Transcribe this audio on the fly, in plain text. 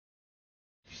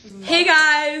Hey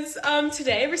guys,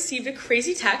 today I received a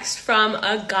crazy text from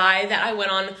a guy that I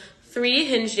went on 3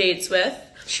 Hinge dates with.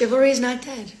 Chivalry is not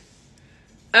dead.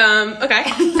 Okay.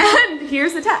 And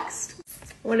here's the text.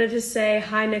 Wanted to say,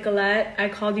 hi Nicolette, I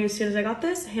called you as soon as I got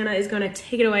this. Hannah is gonna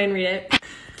take it away and read it.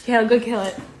 Kayla, go kill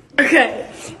it. Okay,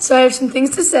 so I have some things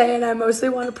to say, and I mostly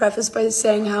want to preface by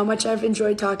saying how much I've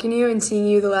enjoyed talking to you and seeing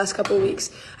you the last couple of weeks.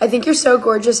 I think you're so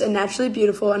gorgeous and naturally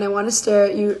beautiful, and I want to stare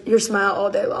at your smile all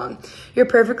day long. You're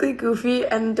perfectly goofy,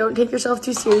 and don't take yourself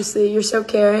too seriously. You're so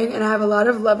caring, and I have a lot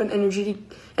of love and energy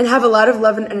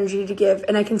to give,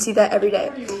 and I can see that every day.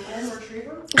 Are you a golden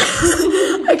retriever?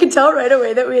 I could tell right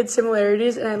away that we had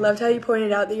similarities, and I loved how you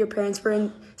pointed out that your parents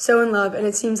were so in love, and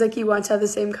it seems like you want to have the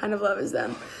same kind of love as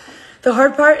them. The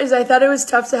hard part is I thought it was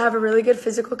tough to have a really good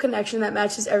physical connection that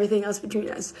matches everything else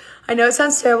between us. I know it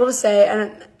sounds terrible to say,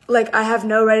 and like I have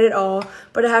no right at all,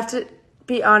 but I have to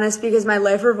be honest because my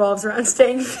life revolves around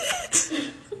staying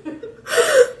fit.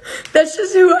 That's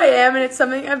just who I am, and it's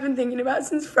something I've been thinking about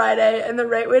since Friday, and the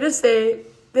right way to say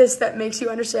this that makes you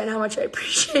understand how much I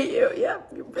appreciate you. Yeah,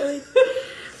 you really...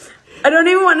 I don't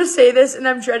even want to say this, and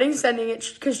I'm dreading sending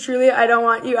it because truly I don't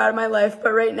want you out of my life,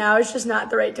 but right now it's just not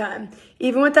the right time.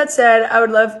 Even with that said, I would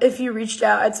love if you reached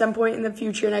out at some point in the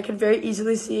future, and I could very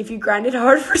easily see if you grinded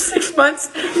hard for 6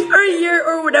 months or a year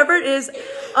or whatever it is.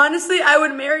 Honestly, I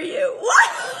would marry you.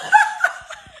 What?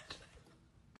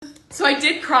 So I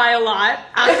did cry a lot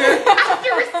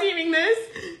after receiving this,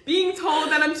 being told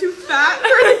that I'm too fat for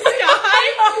this guy.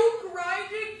 You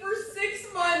grinded for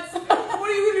 6 months. What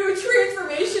are you gonna do? A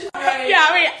transformation? Right.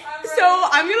 Yeah, wait. So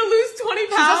I'm gonna lose 20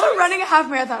 pounds. She's also running a half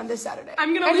marathon this Saturday.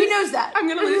 And he knows that. I'm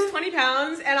gonna lose 20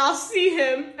 pounds, and I'll see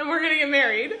him, and we're gonna get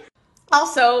married.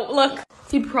 Also, look,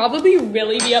 he'd probably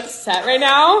really be upset right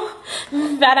now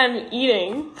that I'm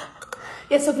eating.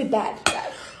 Yes, it'll be bad.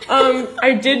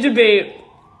 I did debate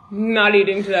not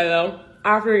eating today, though,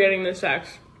 after getting this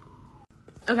text.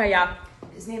 Okay, yeah.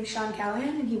 His name's Sean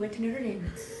Callahan, and he went to Notre Dame.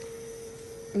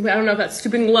 I don't know if that's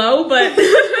stooping low, but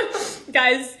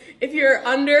guys, if you're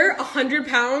under 100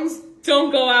 pounds,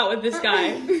 don't go out with this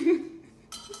guy.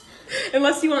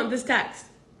 Unless you want this text.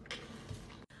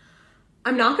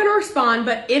 I'm not going to respond,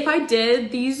 but if I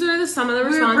did, these are some of the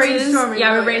responses. We're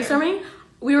brainstorming.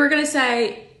 We were going to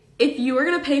say, if you were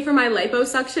going to pay for my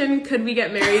liposuction, could we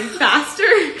get married faster?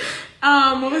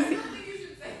 What was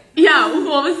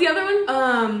the other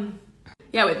one?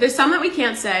 Yeah, wait, there's some that we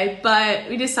can't say, but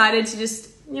we decided to just,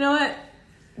 you know what?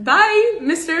 Bye,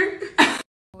 mister.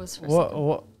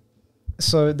 What?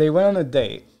 So they went on a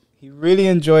date. He really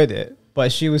enjoyed it,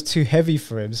 but she was too heavy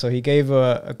for him, so he gave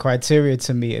her a criteria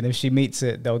to meet, and if she meets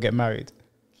it, they'll get married.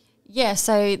 Yeah,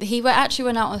 so he actually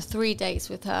went out on 3 dates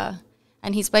with her,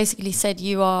 and he's basically said,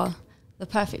 you are the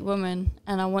perfect woman,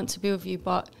 and I want to be with you,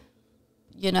 but,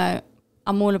 you know,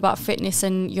 I'm all about fitness,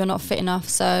 and you're not fit enough,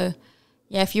 so...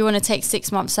 Yeah, if you want to take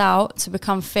 6 months out to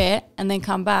become fit and then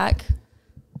come back,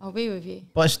 I'll be with you.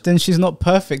 But then she's not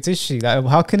perfect, is she? Like,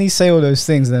 how can he say all those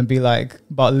things and then be like,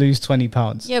 but lose 20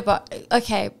 pounds? Yeah, but,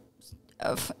 okay,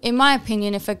 in my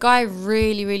opinion, if a guy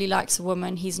really, really likes a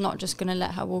woman, he's not just going to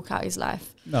let her walk out his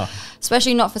life. No.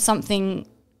 Especially not for something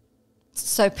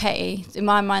so petty. In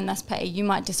my mind, that's petty. You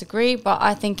might disagree, but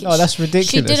I think that's ridiculous.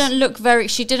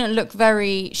 She didn't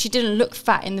look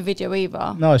fat in the video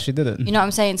either. No, she didn't. You know what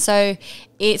I'm saying? So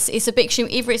it's a big extreme.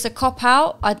 Either it's a cop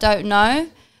out, I don't know,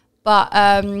 but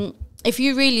if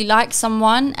you really like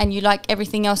someone and you like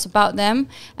everything else about them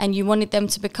and you wanted them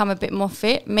to become a bit more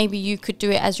fit, maybe you could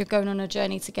do it as you're going on a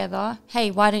journey together.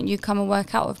 Hey, why don't you come and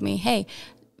work out with me? Hey,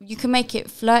 you can make it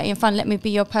flirty and fun. Let me be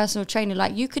your personal trainer.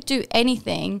 Like, you could do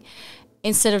anything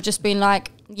instead of just being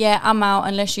like, yeah, I'm out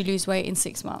unless you lose weight in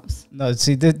 6 months. No,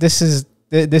 see, this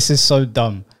is so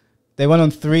dumb. They went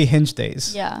on 3 Hinge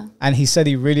dates. Yeah. And he said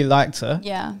he really liked her.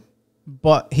 Yeah.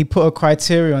 But he put a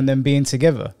criteria on them being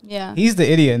together. Yeah. He's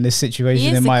the idiot in this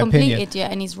situation, in my opinion. He is the complete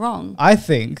idiot, and he's wrong. I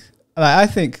think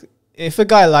if a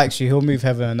guy likes you, he'll move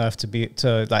heaven and earth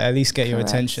to like at least get your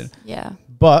attention. Yeah.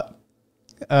 But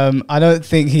I don't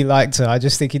think he liked her. I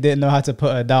just think he didn't know how to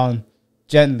put her down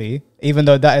gently, even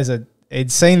though that is a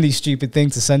insanely stupid thing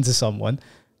to send to someone.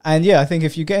 And yeah, I think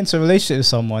if you get into a relationship with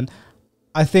someone,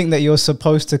 I think that you're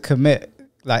supposed to commit,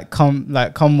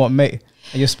 come what may.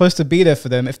 And you're supposed to be there for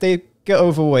them. If they get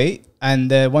overweight and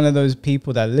they're one of those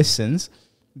people that listens,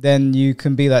 then you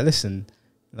can be like, listen,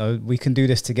 you know, we can do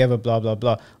this together, blah, blah,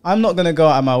 blah. I'm not going to go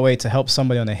out of my way to help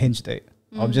somebody on a Hinge date.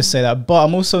 I'll just say that. But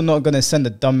I'm also not going to send a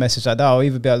dumb message like that. I'll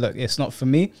either be like, look, it's not for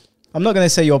me. I'm not going to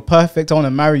say you're perfect, I want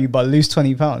to marry you, but lose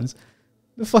 20 pounds.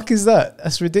 The fuck is that?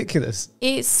 That's ridiculous.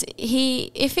 If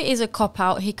it is a cop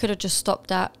out, he could have just stopped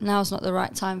that. Now's not the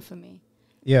right time for me.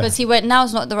 Yeah. Because he went,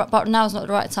 now's not the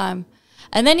right time.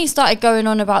 And then he started going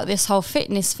on about this whole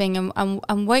fitness thing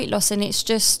and weight loss, and it's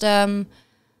just how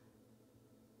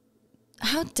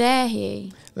dare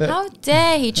he? How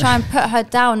dare he try and put her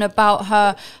down about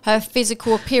her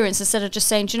physical appearance instead of just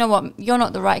saying, do you know what, you're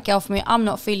not the right girl for me, I'm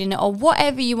not feeling it, or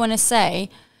whatever you want to say.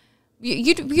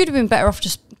 You'd have been better off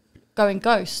just going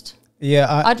ghost.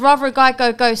 Yeah, I'd rather a guy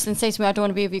go ghost than say to me, I don't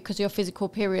want to be with you because of your physical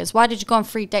appearance. Why did you go on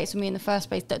 3 dates with me in the first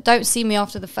place? Don't see me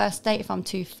after the first date if I'm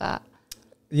too fat.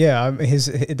 Yeah,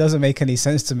 it doesn't make any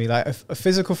sense to me. Like,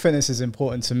 physical fitness is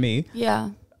important to me. Yeah.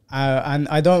 And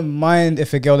I don't mind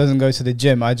if a girl doesn't go to the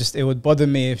gym. It would bother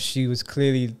me if she was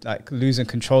clearly like losing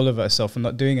control of herself and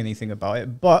not doing anything about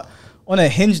it. But on a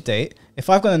Hinge date, if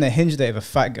I've gone on a Hinge date with a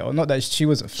fat girl, not that she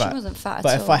wasn't fat,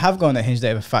 but if I have gone on a Hinge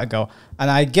date with a fat girl and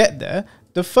I get there,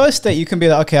 the first date you can be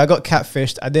like, okay, I got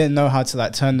catfished. I didn't know how to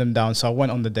like turn them down, so I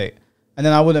went on the date, and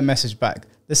then I wouldn't message back.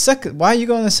 Why are you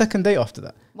going on a second date after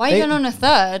that? Why are you going on a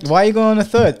third? Why are you going on a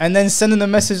third? And then sending a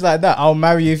message like that, I'll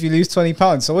marry you if you lose 20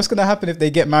 pounds. So what's going to happen if they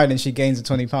get married and she gains the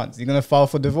 20 pounds? You're going to file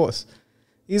for divorce.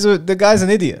 The guy's an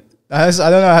idiot. I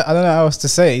don't know how else to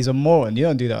say it. He's a moron. You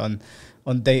don't do that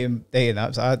on dating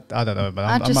apps. I don't know, but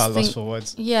I'm at a loss for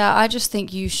words. Yeah, I just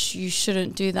think you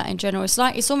shouldn't do that in general.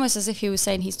 It's almost as if he was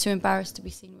saying he's too embarrassed to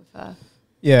be seen with her.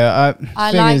 Yeah.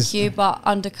 I like you, but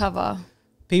undercover.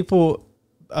 People...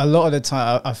 A lot of the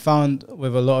time, I found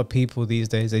with a lot of people these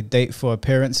days, they date for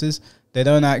appearances. They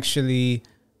don't actually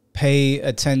pay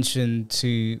attention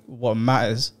to what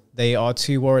matters. They are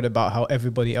too worried about how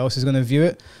everybody else is going to view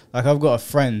it. Like, I've got a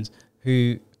friend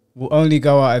who will only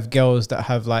go out with girls that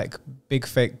have like big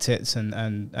fake tits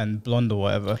and blonde or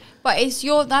whatever. But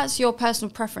that's your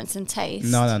personal preference and taste.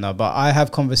 No. But I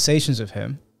have conversations with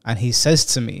him, and he says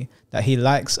to me that he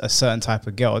likes a certain type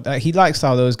of girl. That he likes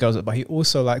how those girls are, but he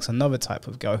also likes another type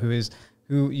of girl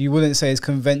who you wouldn't say is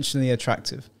conventionally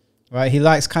attractive, right? He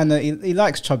likes he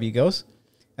likes chubby girls,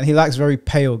 and he likes very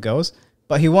pale girls,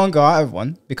 but he won't go out with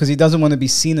one because he doesn't want to be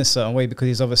seen a certain way because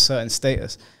he's of a certain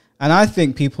status. And I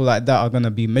think people like that are going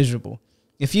to be miserable.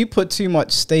 If you put too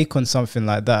much stake on something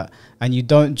like that and you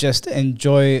don't just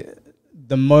enjoy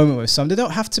the moment with some, they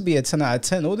don't have to be a 10 out of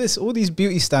 10. All these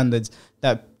beauty standards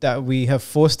that we have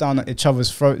forced down each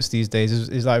other's throats these days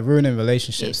is like ruining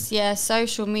relationships.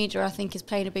 Social media I think is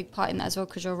playing a big part in that as well,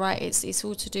 because you're right, it's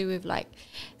all to do with like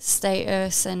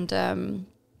status and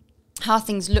how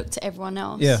things look to everyone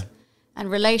else. Yeah.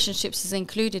 And relationships is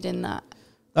included in that.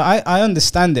 I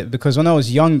understand it, because when I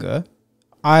was younger,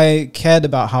 I cared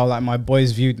about how like my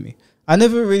boys viewed me. I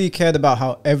never really cared about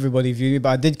how everybody viewed me, but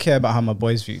I did care about how my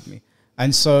boys viewed me.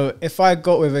 And so if I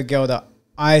got with a girl that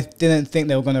I didn't think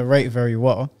they were going to rate very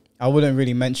well, I wouldn't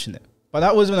really mention it. But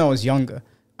that was when I was younger.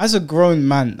 As a grown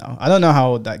man now, I don't know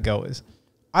how old that girl is.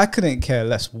 I couldn't care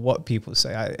less what people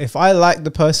say. If I like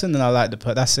the person, then I like the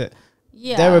person. That's it.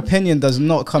 Yeah. Their opinion does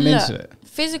not come into it.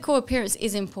 Physical appearance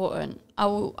is important. I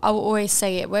will always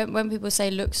say it. When people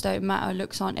say looks don't matter,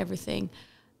 looks aren't everything.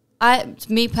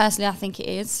 Me personally, I think it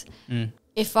is.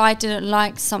 If I didn't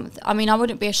like something, I mean, I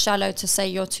wouldn't be as shallow to say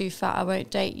you're too fat, I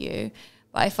won't date you.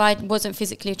 But if I wasn't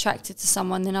physically attracted to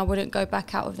someone, then I wouldn't go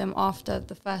back out with them after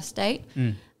the first date.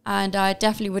 And I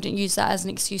definitely wouldn't use that as an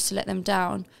excuse to let them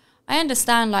down. I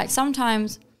understand, like,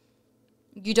 sometimes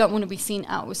you don't want to be seen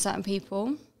out with certain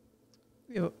people.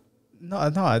 No,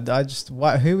 I just...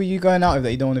 who are you going out with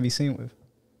that you don't want to be seen with?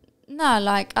 No,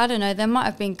 like, I don't know. There might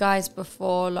have been guys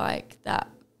before, like, that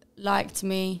liked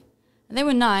me. And they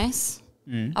were nice.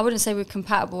 I wouldn't say we're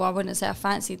compatible. I wouldn't say I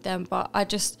fancied them. But I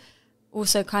just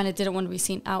also kind of didn't want to be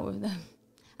seen out with them.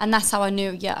 And that's how I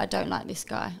knew, I don't like this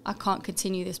guy. I can't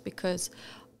continue this because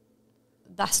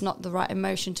that's not the right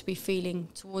emotion to be feeling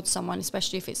towards someone,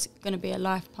 especially if it's going to be a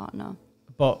life partner.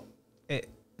 But...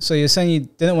 So you're saying you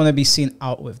didn't want to be seen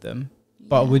out with them,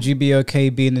 but would you be okay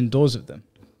being indoors with them?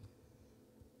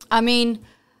 I mean,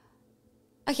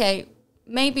 okay,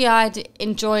 maybe I'd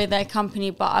enjoy their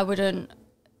company, but I wouldn't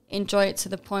enjoy it to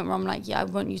the point where I'm like, I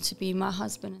want you to be my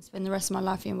husband and spend the rest of my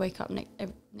life and wake up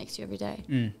next to you every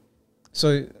day.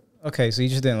 So, okay, so you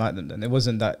just didn't like them then? It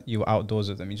wasn't that you were outdoors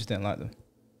with them, you just didn't like them?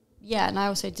 Yeah, and I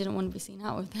also didn't want to be seen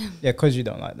out with them. Yeah, because you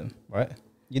don't like them, right?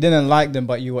 You didn't like them,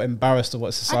 but you were embarrassed of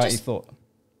what society thought.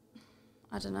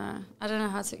 I don't know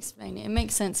how to explain it. It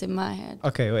makes sense in my head.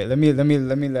 Okay, wait. Let me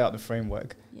lay out the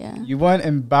framework. Yeah. You weren't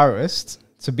embarrassed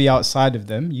to be outside of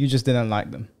them. You just didn't like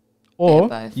them, or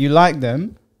you liked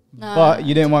them, but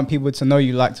you didn't want people to know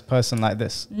you liked a person like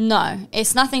this. No,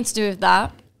 it's nothing to do with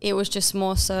that. It was just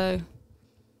more so.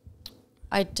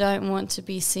 I don't want to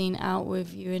be seen out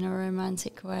with you in a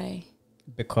romantic way.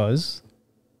 Because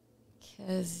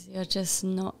you're just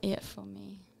not it for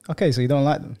me. Okay, so you don't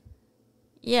like them.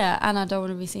 Yeah, and I don't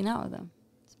want to be seen out with them.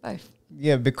 It's both.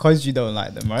 Yeah, because you don't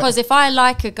like them, right? Because if I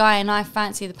like a guy and I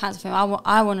fancy the pants of him,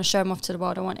 I want to show him off to the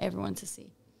world. I want everyone to see.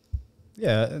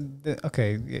 Yeah.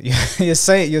 Okay. You're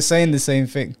saying the same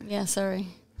thing. Yeah, sorry.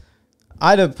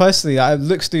 I don't personally.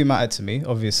 Looks do matter to me.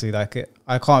 Obviously,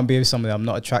 I can't be with somebody I'm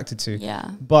not attracted to.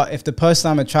 Yeah. But if the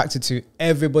person I'm attracted to,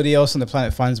 everybody else on the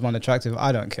planet finds one attractive,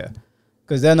 I don't care.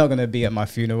 Because they're not going to be at my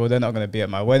funeral. They're not going to be at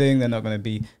my wedding. They're not going to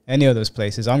be any of those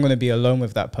places. I'm going to be alone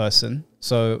with that person.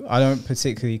 So I don't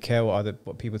particularly care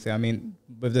what people think. I mean,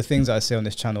 with the things that I say on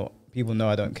this channel, people know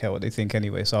I don't care what they think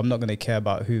anyway. So I'm not going to care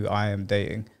about who I am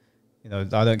dating. You know,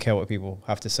 I don't care what people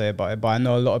have to say about it. But I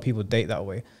know a lot of people date that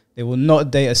way. They will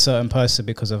not date a certain person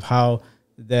because of how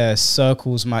their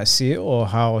circles might see it or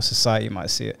how society might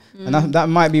see it. And that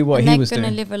might be what he was doing. They're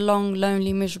going to live a long,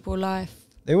 lonely, miserable life.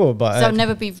 They will, but they'll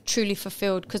never be truly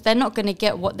fulfilled because they're not going to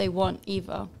get what they want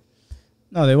either.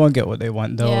 No, they won't get what they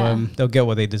want. They'll get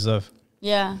what they deserve.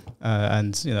 Yeah.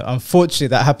 And you know, unfortunately,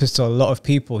 that happens to a lot of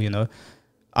people. You know,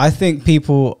 I think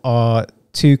people are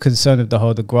too concerned with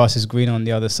the grass is green on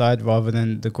the other side rather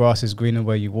than the grass is greener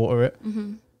where you water it.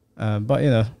 But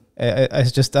you know,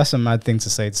 it's just that's a mad thing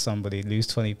to say to somebody. Lose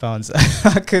 20 pounds.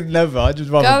 I could never. I'd just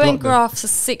rather go and graft for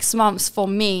 6 months for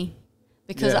me.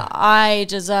 Because I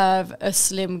deserve a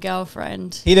slim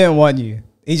girlfriend. He didn't want you.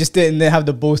 He just didn't have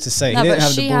the balls to say. No, he didn't but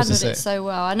have she the balls to handled say. it so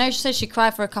well. I know she said she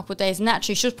cried for a couple of days.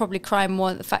 Naturally, she was probably crying more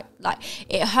at the fact, like,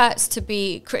 it hurts to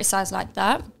be criticised like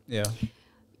that. Yeah.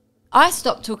 I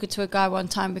stopped talking to a guy one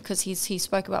time because he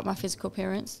spoke about my physical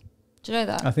appearance. Do you know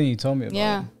that? I think you told me about it.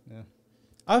 Yeah.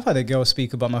 I've had a girl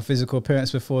speak about my physical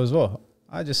appearance before as well.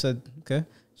 I just said, okay.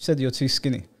 She said, you're too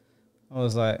skinny. I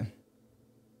was like,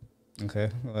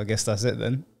 okay, well, I guess that's it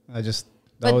then. It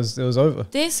was over.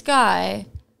 This guy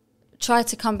tried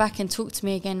to come back and talk to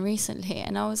me again recently,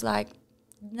 and I was like,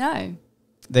 no.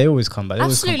 They always come back.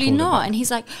 Absolutely not. And he's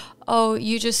like, oh,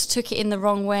 you just took it in the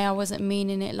wrong way. I wasn't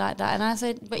meaning it like that. And I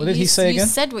said, but what did he say again? You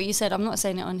said what you said. I'm not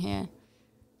saying it on here.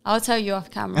 I'll tell you off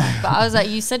camera. But I was like,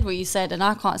 you said what you said, and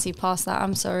I can't see past that.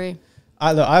 I'm sorry.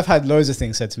 I've had loads of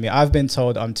things said to me. I've been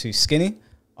told I'm too skinny.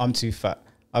 I'm too fat.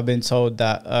 I've been told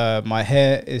that my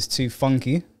hair is too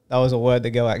funky. That was a word the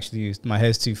girl actually used. My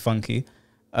hair's too funky.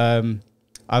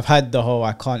 I've had the whole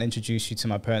I can't introduce you to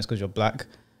my parents because you're black.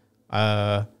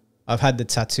 I've had the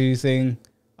tattoo thing.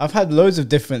 I've had loads of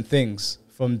different things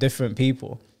from different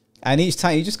people. And each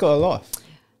time you just got to laugh.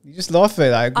 You just laugh at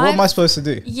it. Like, what am I supposed to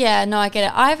do? Yeah, no, I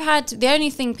get it. The only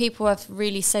thing people have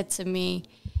really said to me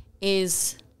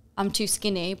is I'm too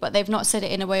skinny, but they've not said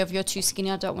it in a way of you're too skinny,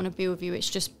 I don't want to be with you. It's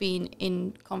just been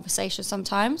in conversation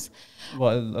sometimes.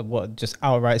 What? Just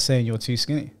outright saying you're too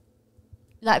skinny?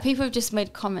 Like, people have just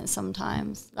made comments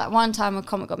sometimes. Like, one time a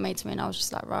comment got made to me and I was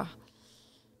just like, rah.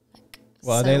 Like,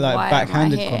 well, are they like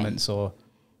backhanded comments or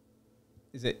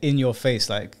is it in your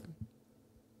face? Like,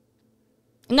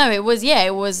 no, it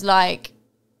was like,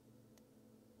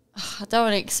 I don't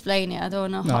want to explain it. I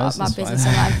don't want to hot up my business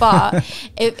online.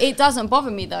 But it doesn't bother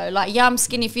me though. Like, yeah, I'm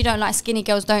skinny. If you don't like skinny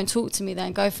girls, don't talk to me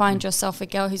then. Go find yourself a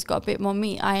girl who's got a bit more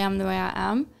meat. I am the way I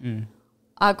am.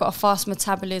 I've got a fast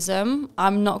metabolism.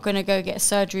 I'm not going to go get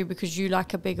surgery because you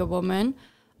like a bigger woman.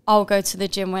 I'll go to the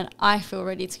gym when I feel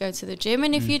ready to go to the gym.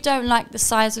 And if you don't like the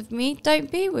size of me,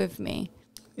 don't be with me.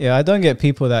 Yeah, I don't get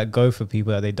people that go for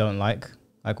people that they don't like.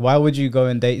 Like, why would you go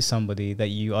and date somebody that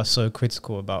you are so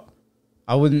critical about?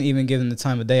 I wouldn't even give them the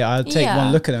time of day. I'd take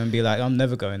one look at them and be like, I'm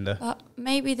never going there. But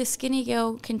maybe the skinny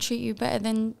girl can treat you better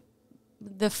than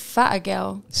the fatter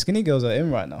girl. Skinny girls are in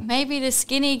right now. Maybe the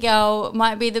skinny girl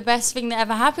might be the best thing that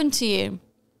ever happened to you.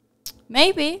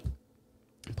 Maybe.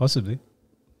 Possibly.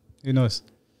 Who knows?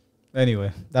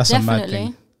 Anyway, that's a mad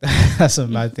thing. That's a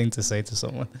mad thing to say to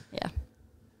someone. Yeah.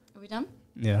 Are we done?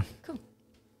 Yeah. Cool.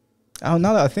 Oh,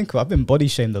 now that I think of it, I've been body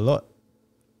shamed a lot.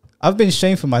 I've been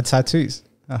shamed for my tattoos.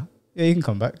 Yeah, you can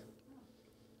come back.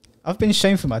 I've been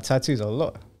shamed for my tattoos a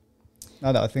lot.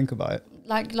 Now that I think about it.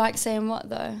 Like saying what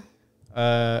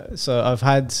though? So I've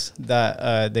had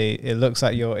that it looks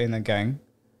like you're in a gang.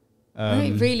 No,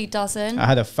 it really doesn't. I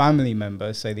had a family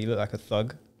member say that you look like a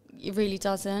thug. It really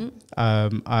doesn't.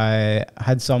 I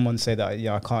had someone say that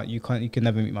you can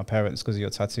never meet my parents because of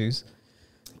your tattoos.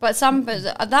 But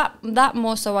that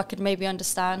more so I could maybe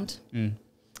understand.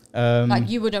 Like,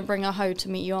 you wouldn't bring a hoe to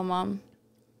meet your mum.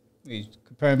 You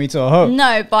comparing me to a hoe?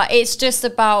 No, but it's just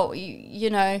about,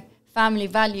 you know, family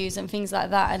values and things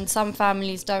like that. And some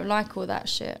families don't like all that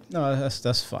shit. No,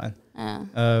 that's fine. Yeah.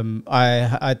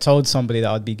 I told somebody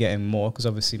that I'd be getting more because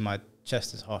obviously my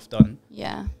chest is half done.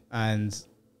 Yeah. And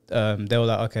they were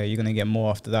like, okay, you're going to get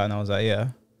more after that. And I was like, yeah,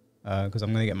 because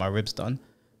I'm going to get my ribs done.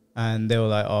 and they were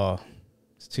like, "Oh,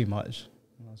 it's too much."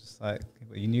 And I was just like,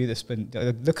 well, "You knew this, but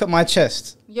look at my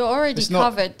chest. You're already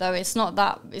covered, though. It's not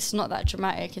that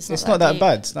dramatic. It's not that deep.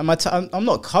 bad. Like I'm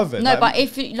not covered. No,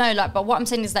 like, but what I'm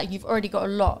saying is that you've already got a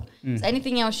lot. So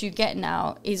anything else you get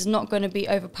now is not going to be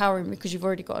overpowering because you've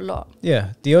already got a lot.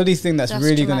 Yeah, the only thing that's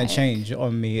really going to dramatic. change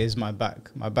on me is my back.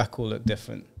 My back will look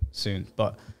different soon,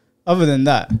 but other than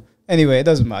that, anyway, it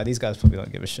doesn't matter. These guys probably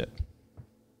don't give a shit.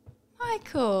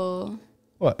 Michael,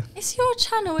 What? it's your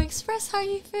channel. Express how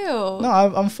you feel. No,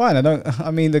 I'm fine.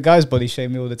 I mean, the guys body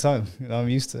shame me all the time. You know, I'm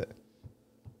used to it.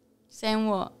 Saying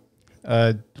what?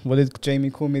 What did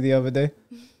Jamie call me the other day?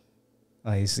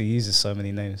 Oh, he uses so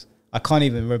many names. I can't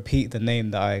even repeat the name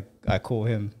that I call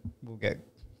him. We'll get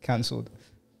cancelled.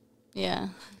 Yeah.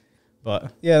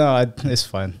 But yeah, no, it's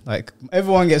fine. Like,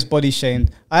 everyone gets body shamed.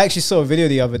 I actually saw a video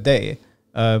the other day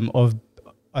of,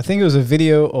 I think it was a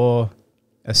video or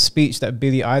a speech that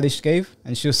Billie Eilish gave,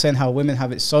 and she was saying how women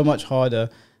have it so much harder,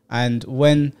 and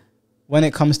when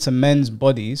it comes to men's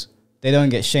bodies, they don't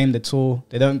get shamed at all.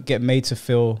 They don't get made to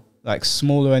feel like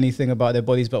small or anything about their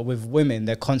bodies, but with women,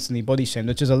 they're constantly body shamed,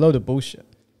 which is a load of bullshit.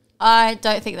 I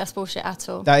don't think that's bullshit at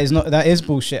all. That is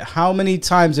bullshit. How many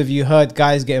times have you heard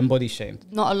guys getting body shamed?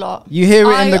 Not a lot. You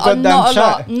hear it in the goddamn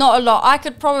chat. Not a lot. I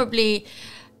could probably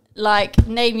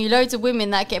name you loads of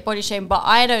women that get body shamed, but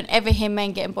I don't ever hear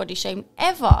men getting body shamed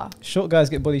ever. Short guys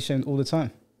get body shamed all the time.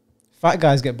 Fat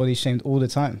guys get body shamed all the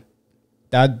time.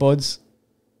 Dad bods.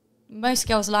 Most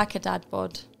girls like a dad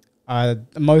bod.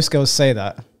 Most girls say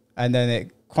that, and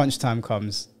then crunch time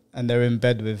comes, and they're in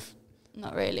bed with.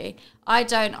 Not really.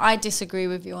 I disagree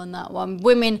with you on that one.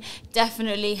 Women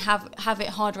definitely have it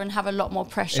harder and have a lot more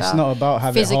pressure. It's not about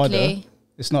having it physically. harder.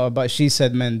 It's not about. She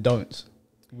said men don't.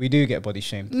 We do get body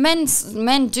shamed. Men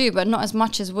do, but not as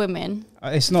much as women.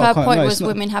 It's not. Her point was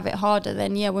women have it harder.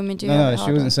 Then yeah, women do. have it harder.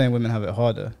 She wasn't saying women have it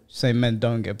harder. She's saying men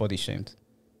don't get body shamed.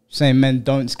 She's saying men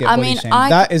don't get body shamed.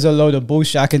 That is a load of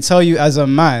bullshit. I can tell you, as a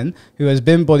man who has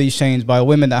been body shamed by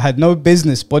women that had no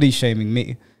business body shaming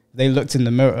me. They looked in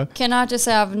the mirror. Can I just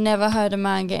say I've never heard a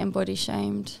man getting body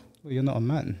shamed? Well, you're not a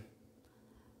man.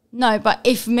 No, but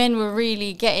if men were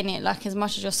really getting it, like as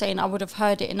much as you're saying, I would have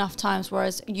heard it enough times,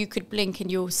 whereas you could blink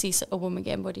and you'll see a woman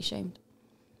getting body shamed.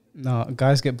 No,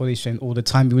 guys get body shamed all the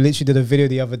time. We literally did a video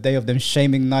the other day of them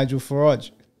shaming Nigel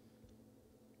Farage.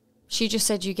 She just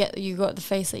said you got the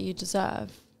face that you deserve.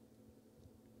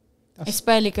 It's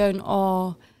barely going,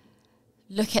 oh,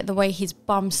 look at the way his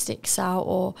bum sticks out,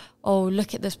 or oh,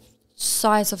 look at the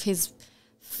size of his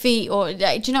feet, or do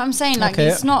you know what I'm saying? Like, okay.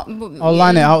 It's not. I'll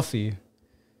line it out for you.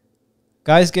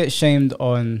 Guys get shamed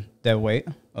on their weight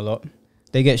a lot.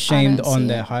 They get shamed on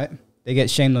their height. They get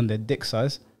shamed on their dick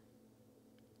size.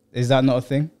 Is that not a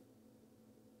thing?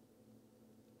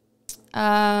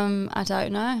 I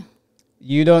don't know.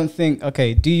 You don't think?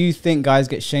 Okay. Do you think guys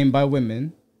get shamed by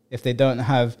women if they don't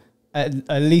have at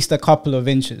least a couple of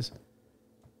inches?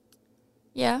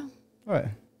 Yeah. Right.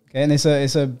 Okay, and it's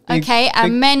a big,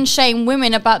 and men shame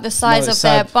women about the size of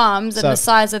their bums and the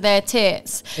size of their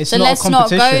tits. So let's not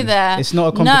go there. It's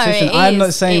not a competition. No, I'm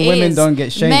not saying women don't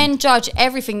get shamed. Men judge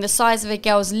everything: the size of a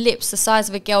girl's lips, the size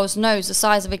of a girl's nose, the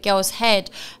size of a girl's head,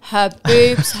 her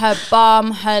boobs, her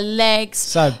bum, her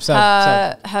legs,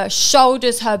 her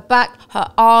shoulders, her back,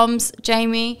 her arms.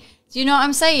 Jamie, do you know what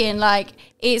I'm saying? Like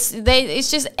it's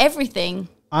just everything.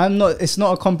 It's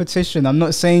not a competition. I'm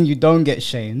not saying you don't get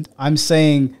shamed. I'm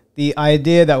saying the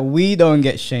idea that we don't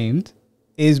get shamed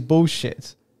is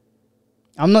bullshit.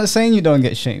 I'm not saying you don't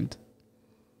get shamed.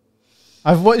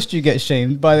 I've watched you get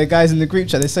shamed by the guys in the group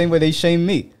chat the same way they shame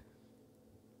me.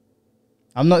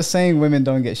 I'm not saying women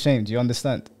don't get shamed. Do you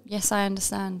understand? Yes, I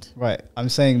understand. Right. I'm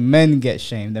saying men get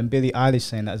shamed, and Billie Eilish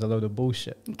saying that is a load of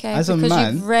bullshit. Okay, as because a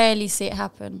man, you rarely see it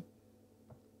happen.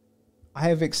 I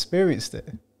have experienced it.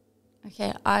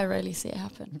 Okay, I rarely see it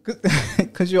happen.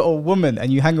 Because you're a woman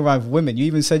and you hang around with women. You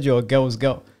even said you're a girl's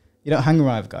girl. You don't hang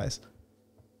around with guys.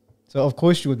 So, of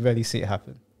course, you would rarely see it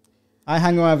happen. I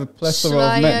hang around with a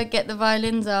plethora of men. Get the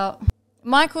violins out.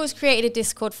 Michael's created a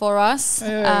Discord for us.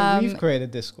 We've created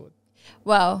a Discord.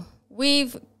 Well,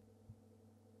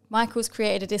 Michael's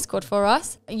created a Discord for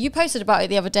us. You posted about it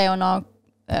the other day on our...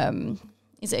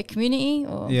 is it a community?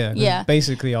 Or? Yeah.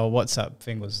 Basically, our WhatsApp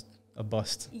thing was... a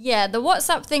bust. Yeah, the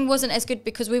WhatsApp thing wasn't as good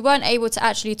because we weren't able to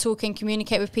actually talk and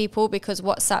communicate with people because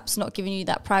WhatsApp's not giving you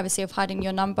that privacy of hiding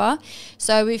your number.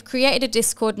 So we've created a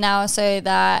Discord now so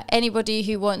that anybody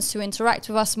who wants to interact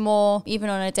with us more, even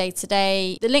on a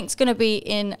day-to-day, the link's going to be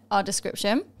in our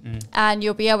description and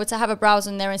you'll be able to have a browse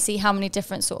in there and see how many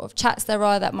different sort of chats there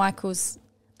are that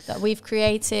we've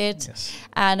created. Yes.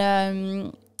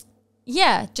 And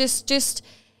just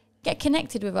get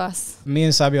connected with us. Me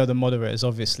and Sabi are the moderators,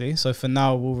 obviously. So for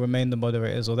now, we'll remain the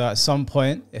moderators. Although at some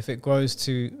point, if it grows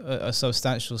to a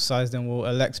substantial size, then we'll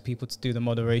elect people to do the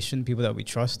moderation, people that we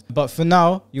trust. But for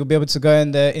now, you'll be able to go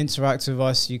in there, interact with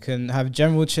us. You can have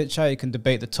general chit chat. You can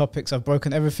debate the topics. I've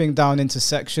broken everything down into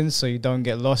sections so you don't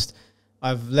get lost.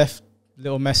 I've left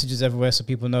little messages everywhere so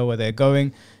people know where they're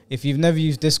going. If you've never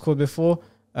used Discord before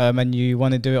and you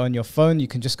want to do it on your phone, you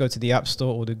can just go to the App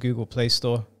Store or the Google Play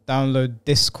Store. Download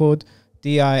Discord,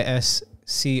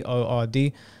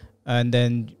 Discord, and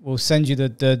then we'll send you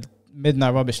the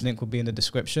Midnight Rubbish link will be in the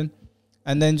description.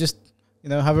 And then just,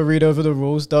 have a read over the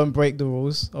rules. Don't break the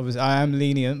rules. Obviously, I am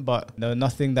lenient, but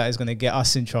nothing that is going to get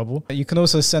us in trouble. You can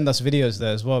also send us videos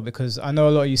there as well, because I know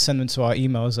a lot of you send them to our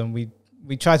emails, and we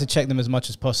try to check them as much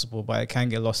as possible, but it can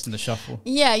get lost in the shuffle.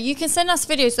 Yeah, you can send us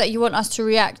videos that you want us to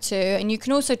react to, and you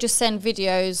can also just send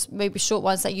videos, maybe short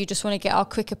ones, that you just want to get our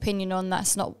quick opinion on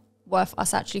that's not worth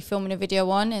us actually filming a video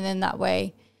on, and then that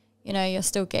way, you're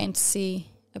still getting to see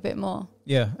a bit more.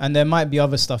 Yeah, and there might be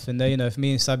other stuff in there. If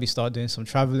me and Sabi start doing some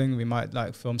traveling, we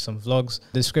might film some vlogs.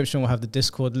 The description will have the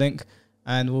Discord link,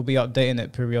 and we'll be updating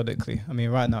it periodically. I mean,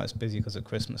 right now it's busy because of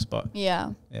Christmas, but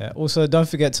yeah. Also, don't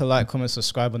forget to like, comment,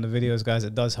 subscribe on the videos, guys.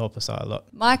 It does help us out a lot.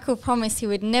 Michael promised he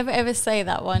would never ever say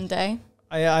that one day.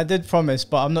 I did promise,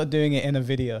 but I'm not doing it in a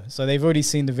video. So they've already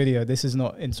seen the video. This is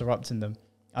not interrupting them.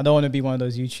 I don't want to be one of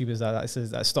those YouTubers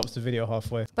that stops the video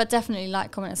halfway. But definitely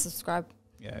like, comment, and subscribe.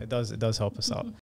 Yeah, it does help us out.